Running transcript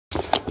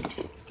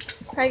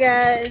Hi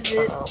guys,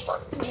 it's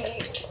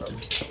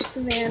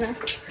Savannah.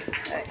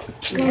 Alright,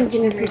 I'm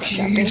going to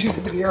picture You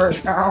YouTube video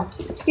right now.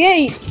 Yeah,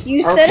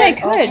 you said I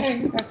could.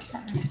 Okay, that's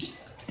fine.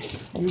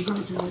 You go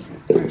do it.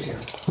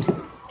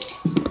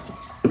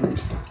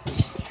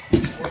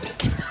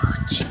 Oh,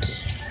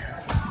 chickies.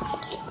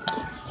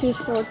 There's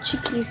little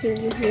chickies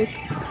over here.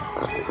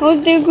 Oh,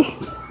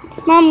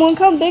 Mom, look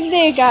how big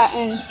they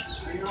gotten.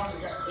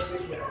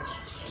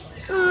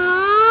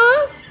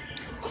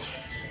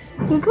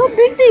 Look how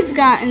big they've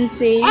gotten,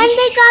 Sadie. And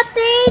they got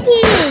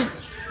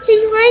babies.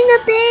 He's wearing a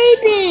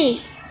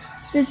baby.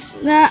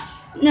 That's not,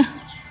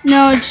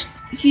 no,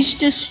 he's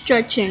just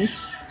stretching.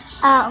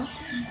 Oh.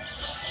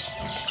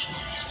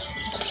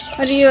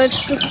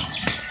 Let's go.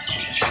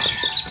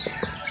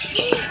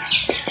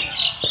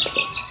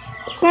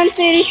 Come on,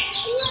 Sadie.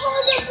 You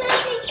hold the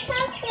baby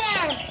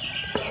chicken.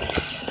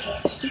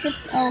 Look at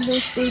all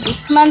those babies.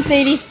 Come on,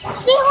 Sadie. You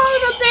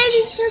hold the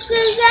baby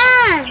chicken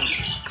again.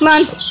 Come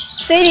on,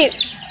 Sadie.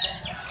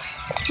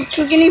 Let's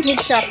go guinea pig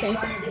shopping.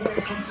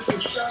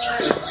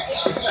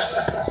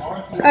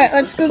 Alright,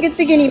 let's go get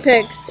the guinea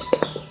pigs.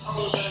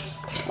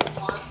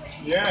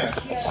 Yeah.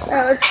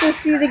 Alright, let's go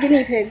see the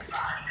guinea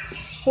pigs.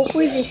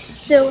 Hopefully they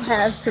still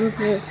have some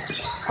food.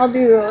 I'll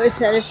be really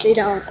sad if they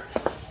don't.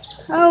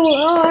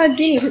 Oh,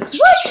 guinea pigs.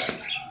 What?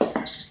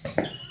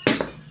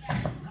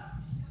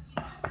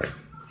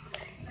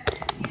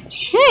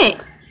 Hey!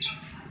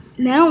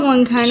 That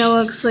one kind of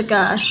looks like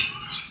a...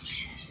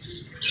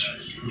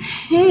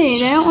 Hey,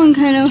 that one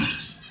kind of...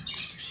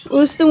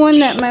 was the one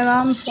that my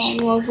mom fell in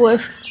love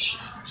with.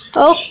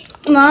 Oh,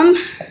 Mom.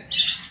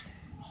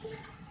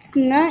 It's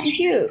not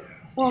you.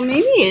 Well,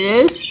 maybe it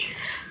is.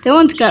 That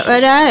one's got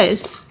red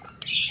eyes.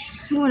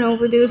 That one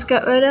over there's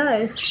got red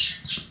eyes.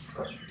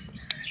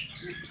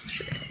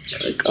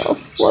 There we go.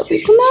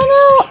 Fluffy, come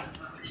on out.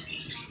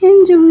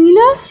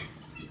 Angelina.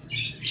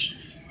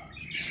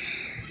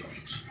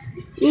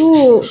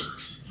 Ooh.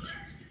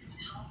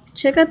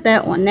 Check out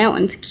that one. That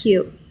one's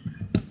cute.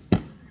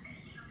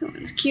 That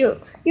one's cute.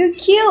 You're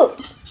cute.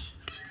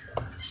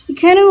 You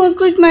kind of look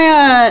like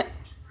my,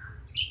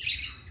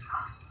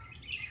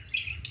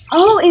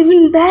 Oh,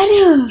 even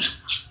better.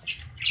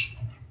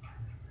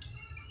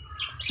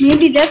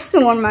 Maybe that's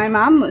the one my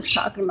mom was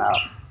talking about.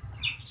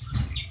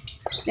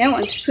 That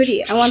one's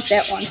pretty. I want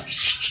that one.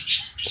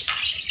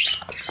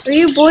 Are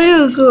you a boy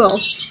or a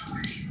girl?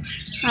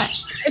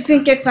 I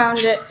think I found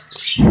it.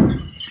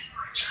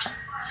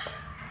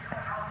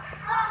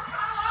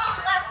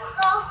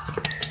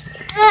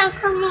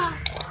 Come on.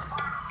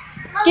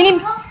 Guinea.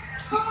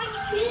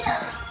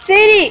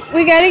 Sadie,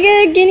 we gotta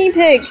get a guinea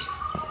pig.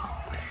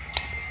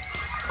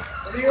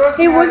 What are you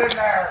looking at in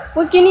there?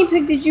 What guinea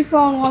pig did you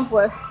fall in love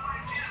with?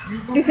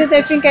 Because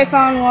I think I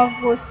fell in love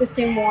with the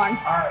same one.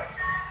 Alright.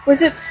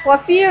 Was it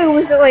fluffy or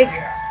was it like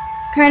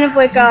kind of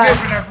like Give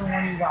whatever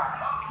one you want.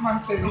 Come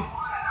on, Sadie.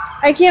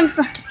 I can't.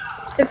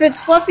 If it's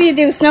fluffy,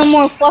 there's no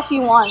more fluffy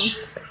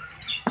ones.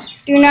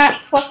 They're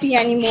not fluffy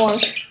anymore.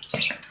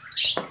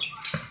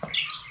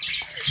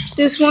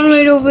 There's one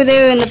right over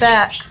there in the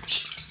back.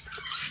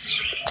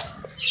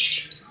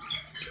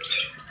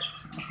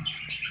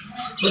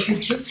 Look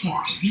at this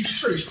one.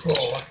 He's pretty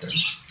cool looking.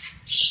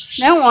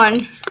 That one.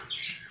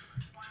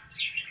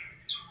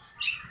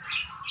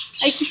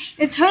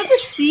 It's hard to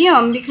see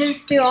them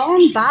because they're all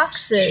in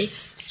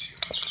boxes.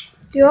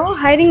 They're all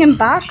hiding in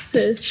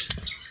boxes.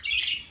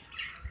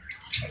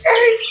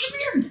 Guys,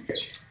 come here.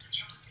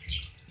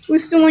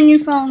 Who's the one you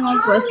fell in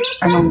love with?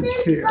 I don't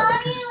see it. I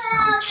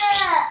can't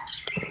see it.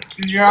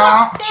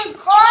 Yeah.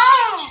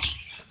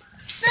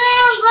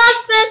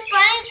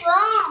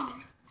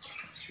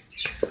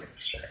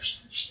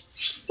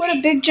 What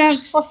a big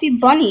giant fluffy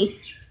bunny.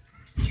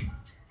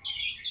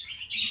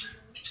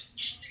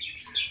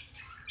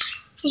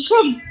 Look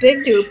how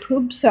big their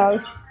poops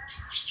are.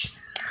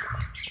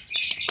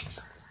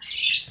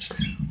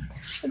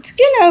 Let's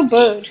get our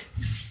bird.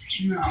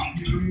 No,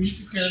 you don't need to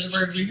take care of the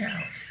bird we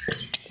have.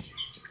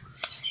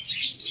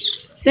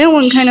 That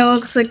one kind of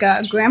looks like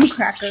a graham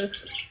cracker.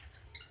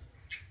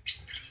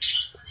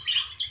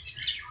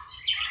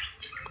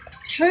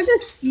 It's hard to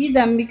see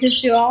them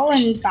because they're all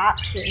in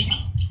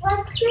boxes.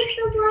 Let's get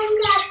the one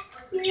that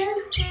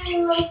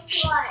beautiful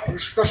looks like. You're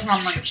stuck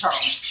on my toe.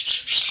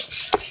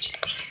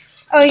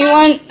 Oh, you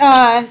want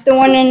the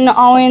one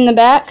all the way in the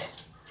back?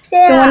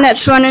 Yeah. The one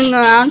that's running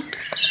around?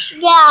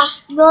 Yeah,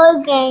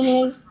 Logan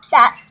is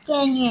that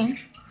singing.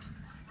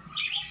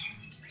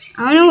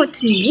 I don't know what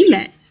to name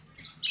it.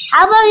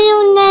 How about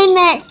you name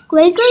it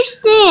Squeaker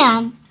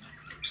Stan?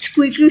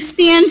 Squeaker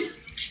Stan?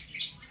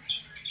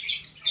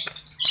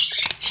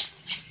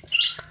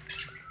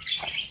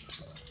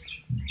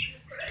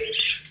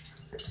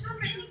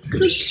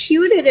 Look how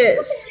cute it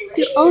is.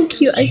 They're all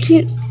cute. I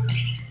can't.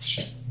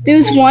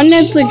 There's one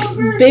that's like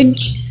big.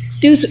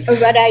 There's a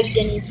red-eyed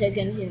guinea pig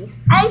in here.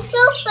 I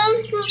still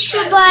think you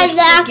should buy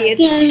that.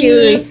 It's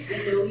scary.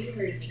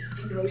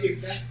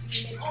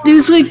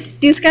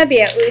 There's gotta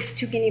be at least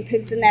 2 guinea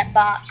pigs in that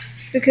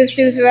box because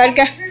there's a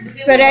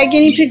red-eyed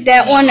guinea pig,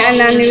 that one, and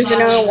then there's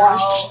another one.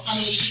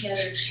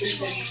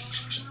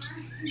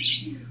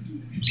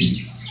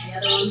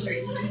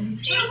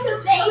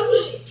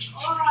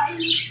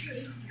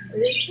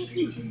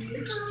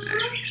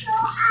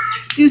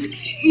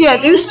 Yeah,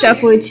 there's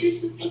definitely two.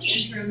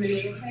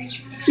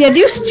 Yeah,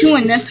 there's two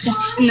in this one,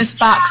 in this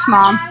box,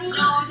 Mom.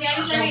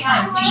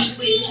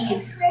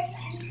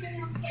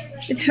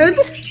 It's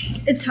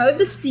hard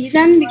to see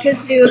them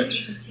because they're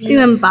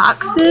in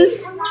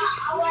boxes.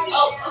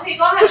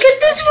 Look at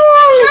this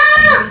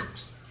one!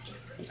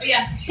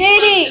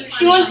 Sadie,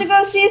 she wants to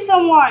go see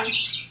someone.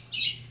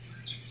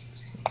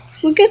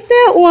 Look at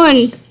that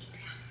one.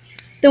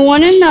 The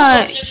one in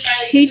the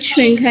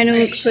H-wing kind of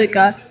looks like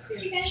a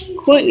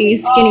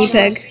Courtney's guinea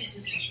pig.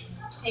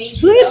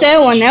 Look at that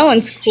one. That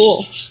one's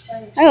cool.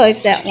 I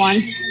like that one.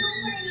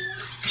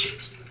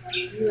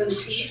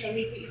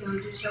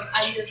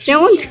 That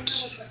one's.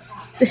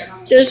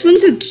 Those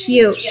ones are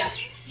cute.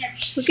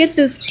 Look at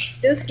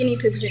those guinea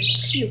pigs. Are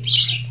cute.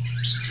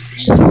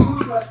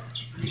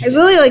 I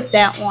really like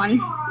that one.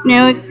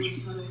 Now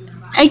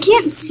I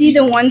can't see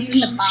the ones in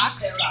the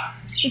box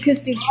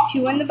because there's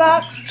two in the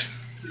box.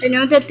 I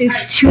know that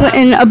there's two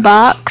in a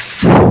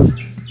box,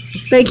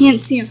 but I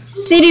can't see them.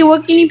 Sadie,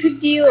 what guinea pig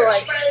do you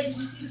like?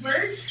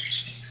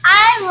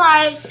 I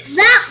like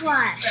that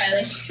one.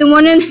 The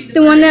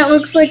one that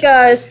looks like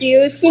a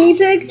Theo's guinea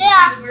pig?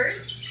 Yeah.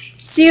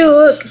 Theo,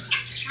 look.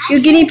 Your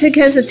guinea pig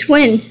has a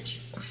twin.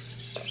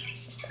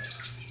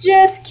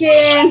 Just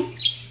kidding.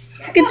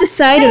 Look at the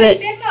side of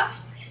it.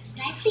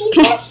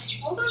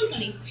 Hold on,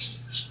 honey.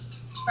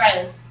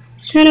 Riley.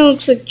 Kind of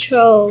looks like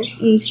Charles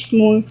and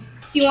small.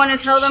 Do you want to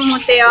tell them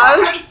what they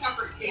are?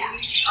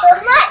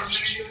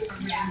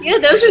 Yeah,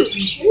 those are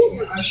cute.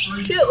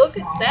 Look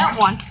at that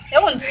one.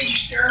 That one's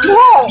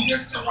small.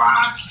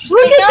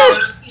 Look at that.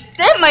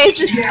 That mice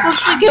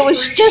looks like it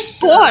was just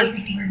born.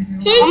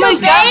 Oh my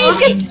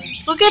God!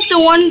 Look at the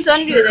ones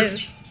under there.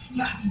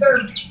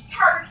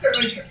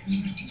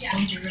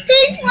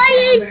 He's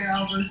like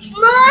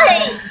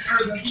mice.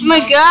 Oh my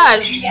God!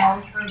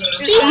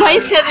 There's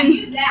mice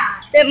having.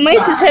 That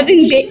mice is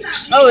having.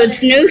 Oh,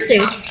 it's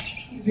nosing.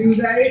 Do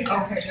they?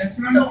 Okay, that's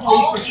what I'm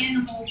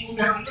hoping.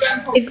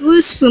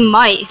 Igloos for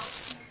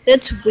mice.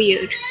 That's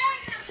weird.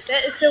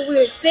 That is so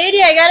weird.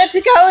 Sadie, I gotta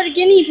pick out a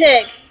guinea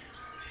pig.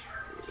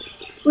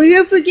 We're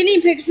here for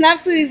guinea pigs,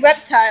 not for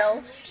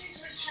reptiles.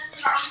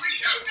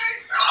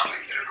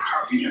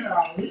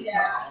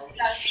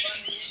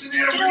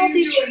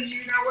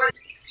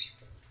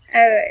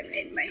 Alright, I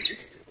made my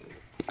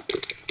decision.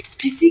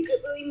 I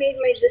secretly made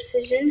my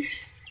decision.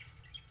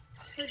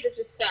 It's hard to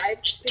decide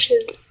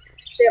because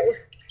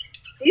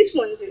these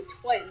ones are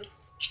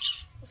twins.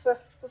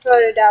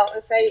 Without a doubt,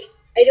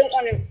 I don't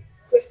want to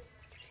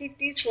take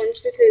these ones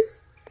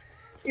because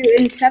they're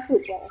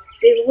inseparable.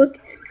 They look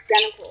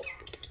identical.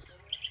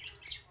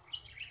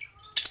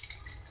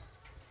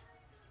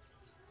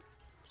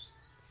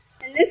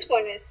 And this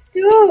one is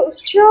so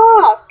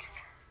soft.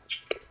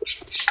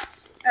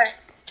 Alright,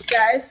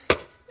 guys.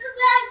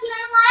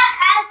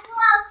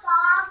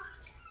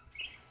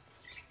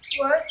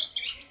 What?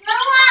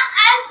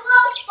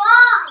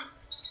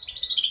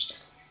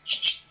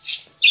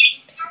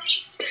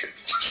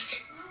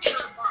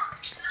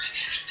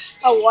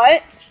 A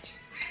what?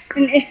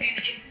 An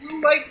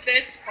Igloo like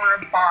this or a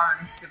barn,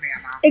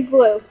 Savannah?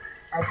 igloo.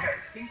 Okay,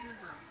 pink or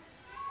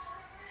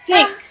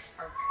green? Pink.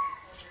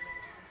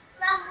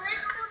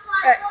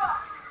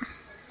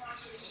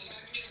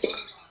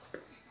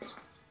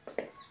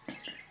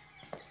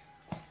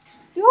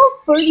 They're all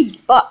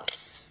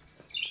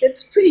 $30.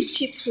 That's pretty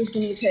cheap for a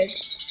guinea pig.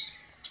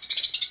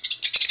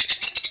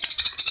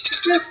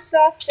 Look how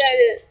soft that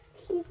is.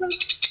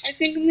 I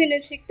think I'm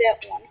gonna take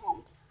that one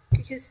home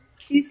because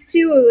these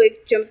two are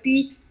like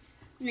jumpy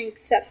and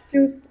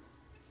acceptable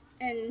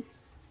and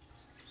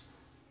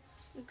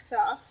look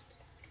soft.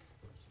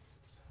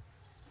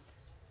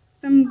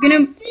 I'm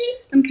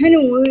kind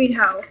of worried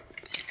how.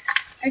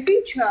 I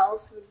think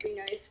Charles would be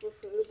nice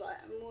with her, but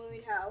I'm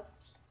worried how.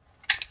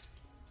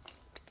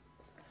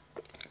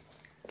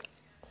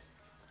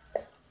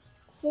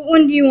 What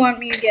one do you want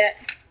me to get?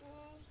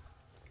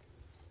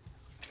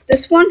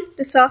 This one?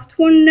 The soft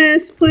one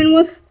that's playing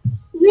with?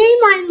 Me,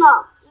 my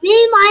mom.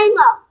 Me, my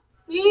mom.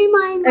 Me,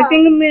 my mom. I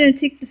think I'm going to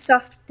take the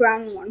soft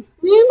brown one.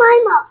 Me,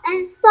 my mom.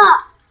 And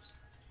stop.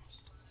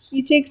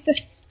 You take the...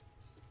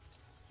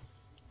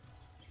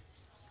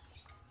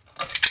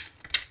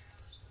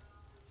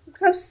 Look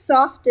how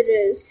soft it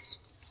is.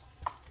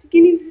 The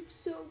guinea pig's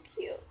so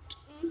cute.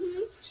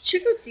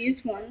 Check out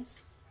these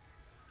ones.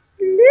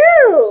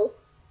 No!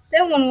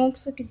 That one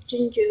looks like a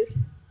ginger.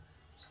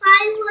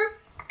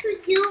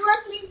 Could you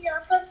let me see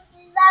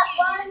that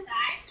one?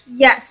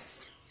 Yes.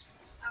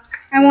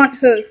 I want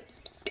her.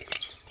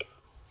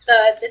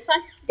 This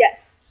one?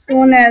 Yes. The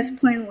one that I was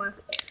playing with.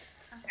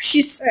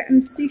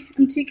 I'm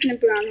taking the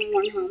brown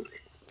one home.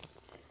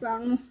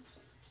 Brown one.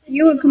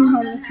 You will come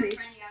home with me.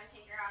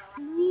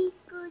 We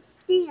go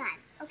see one,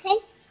 okay?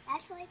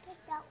 That's why I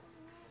picked that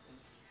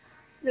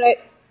one. Right.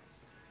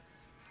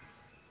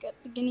 Got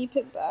the guinea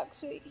pig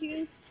box right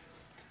here.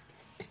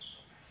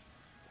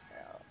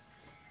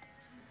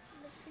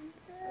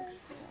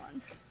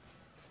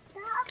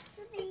 Stop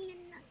sitting in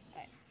the...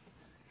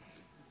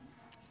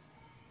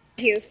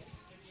 Here.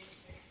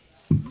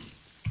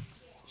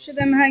 Should show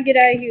them how to get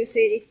out of here,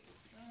 Sadie.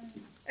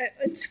 Alright,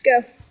 let's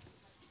go.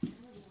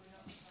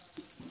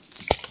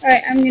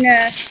 Alright, I'm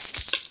gonna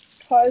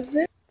pause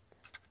it.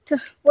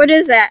 What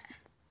is that?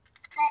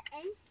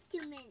 An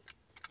instrument.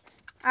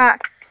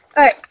 Alright,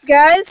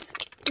 guys,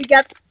 we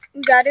got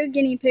our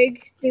guinea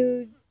pig.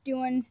 They're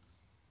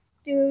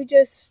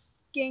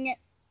just getting it.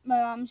 My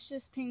mom's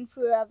just paying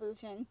for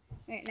everything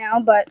right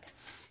now, but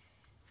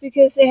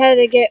because they had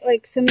to get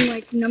some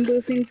number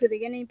thing for the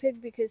guinea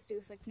pig because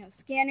there's no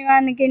scanner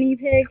on the guinea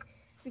pig,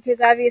 because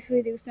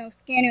obviously there's no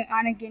scanner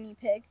on a guinea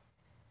pig.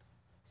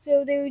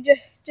 So they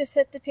just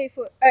had to pay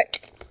for it. Alright,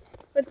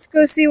 let's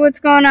go see what's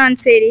going on,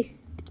 Sadie.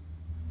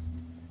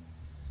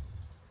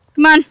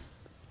 Come on.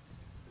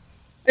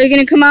 Are you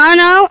gonna come on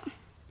out?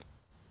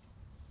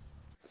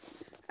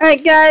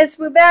 Alright guys,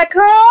 we're back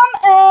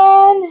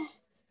home and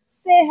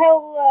say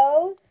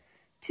hello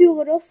to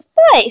little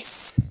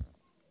Spice.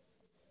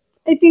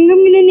 I think I'm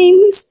gonna name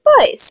her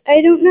Spice.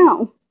 I don't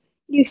know.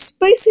 You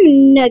Spice or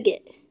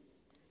Nugget?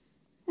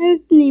 I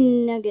like the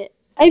name Nugget.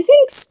 I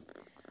think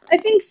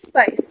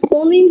Spice.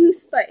 We'll name her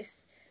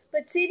Spice.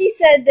 But Sadie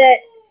said that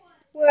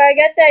where I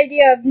got the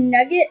idea of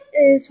Nugget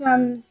is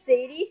from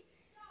Sadie.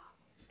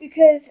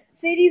 Because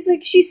Sadie's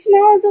she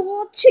smells a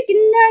little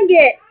chicken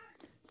nugget.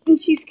 And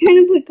she's kind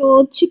of like a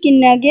little chicken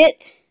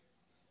nugget.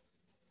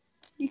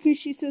 Because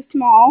she's so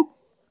small.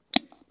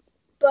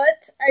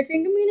 But I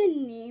think I'm going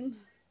to name,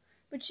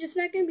 but she's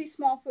not going to be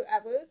small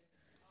forever.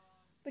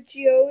 But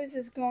she always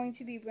is going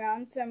to be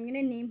brown, so I'm going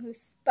to name her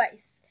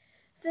Spice.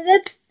 So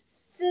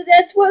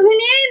that's what her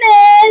name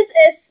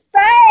is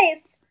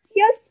Spice.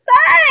 Yo,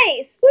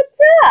 Spice, what's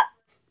up?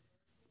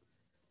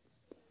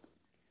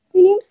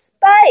 Her name's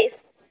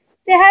Spice.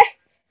 Say hi.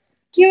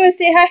 Camera,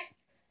 say hi.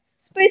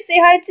 Spice, say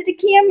hi to the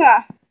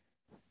camera.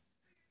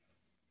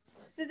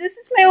 So this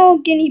is my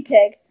old guinea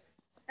pig.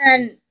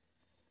 And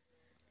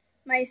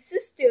my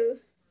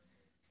sister,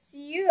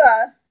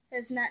 Sierra,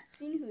 has not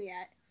seen her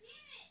yet.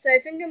 So I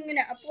think I'm going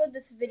to upload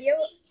this video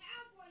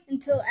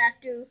until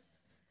after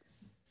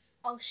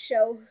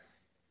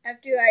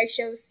I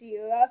show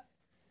Sierra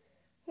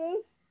her.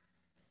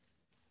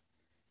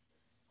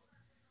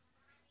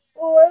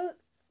 Or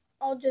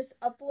I'll just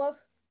upload,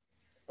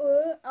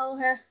 or I'll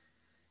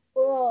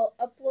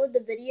upload the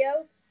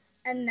video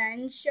and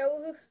then show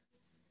her,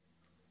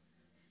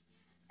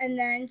 and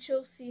then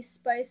she'll see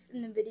Spice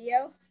in the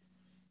video.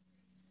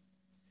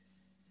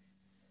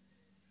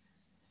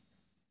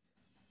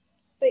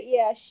 But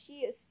yeah,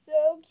 she is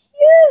so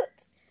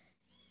cute.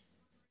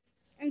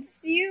 And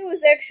Sierra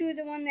was actually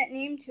the one that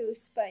named her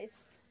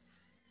Spice.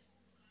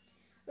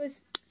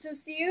 So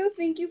Sierra,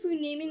 thank you for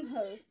naming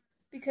her,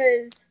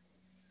 because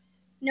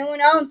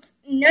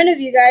none of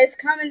you guys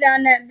commented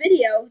on that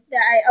video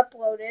that I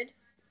uploaded.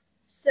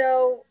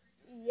 So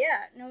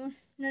yeah,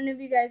 none of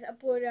you guys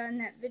uploaded on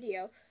that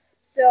video.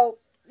 So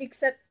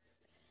except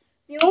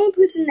the only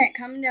person that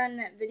commented on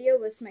that video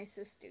was my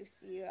sister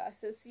Sierra.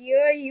 So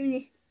Sierra,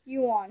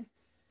 you won,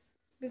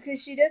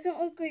 because she doesn't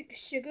look like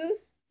Sugar.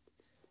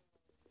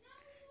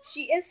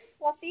 She is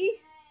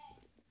fluffy,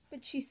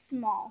 but she's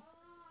small.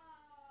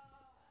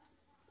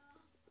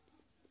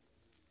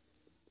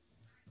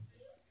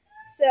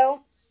 So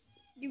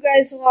you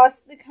guys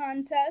lost the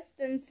contest,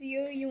 and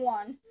Sierra, you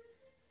won.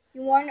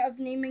 You won of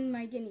naming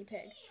my guinea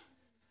pig.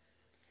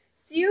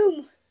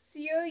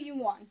 Sierra, you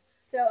won.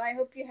 So I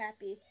hope you're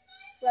happy.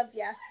 Love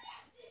ya.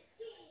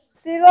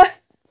 Sierra,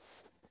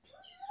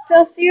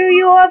 tell Sierra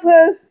you love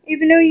her,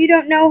 even though you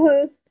don't know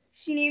her.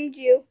 She named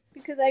you,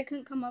 because I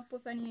couldn't come up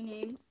with any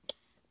names.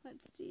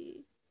 Let's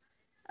see.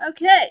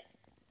 Okay.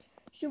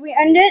 Should we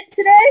end it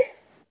today?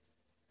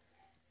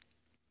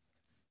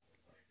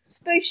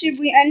 Spice, should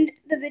we end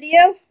the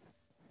video?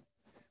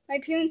 My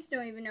parents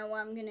don't even know what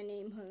I'm going to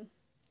name her.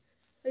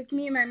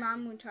 Me and my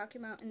mom were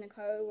talking about in the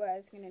car what I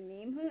was going to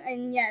name her.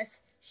 And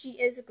yes, she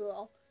is a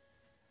girl.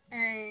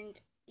 And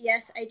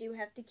yes, I do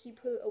have to keep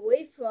her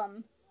away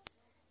from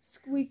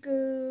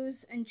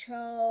Squeakers and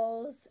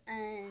Charles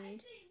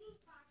and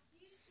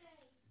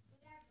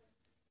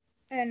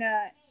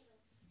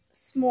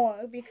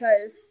S'more,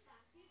 because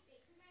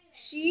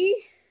she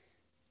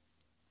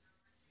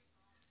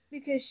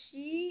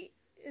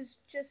is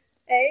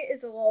just, A,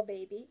 is a little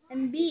baby,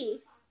 and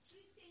B,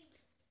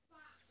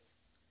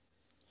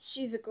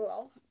 she's a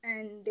girl,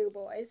 and they're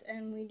boys,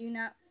 and we do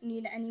not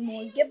need any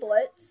more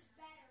giblets.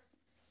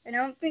 And I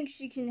don't think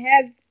she can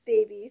have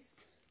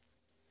babies.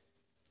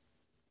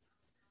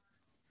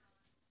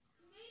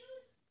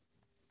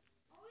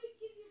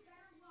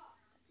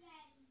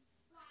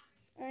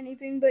 Or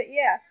anything, but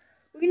yeah,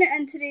 we're gonna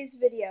end today's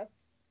video.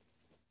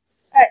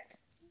 Alright,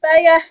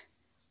 bye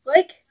guys.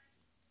 Like,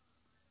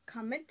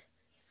 comment,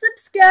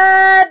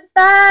 subscribe.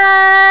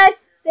 Bye.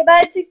 Say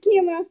bye to the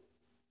camera.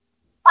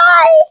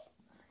 Bye.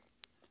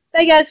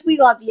 Bye guys, we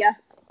love ya.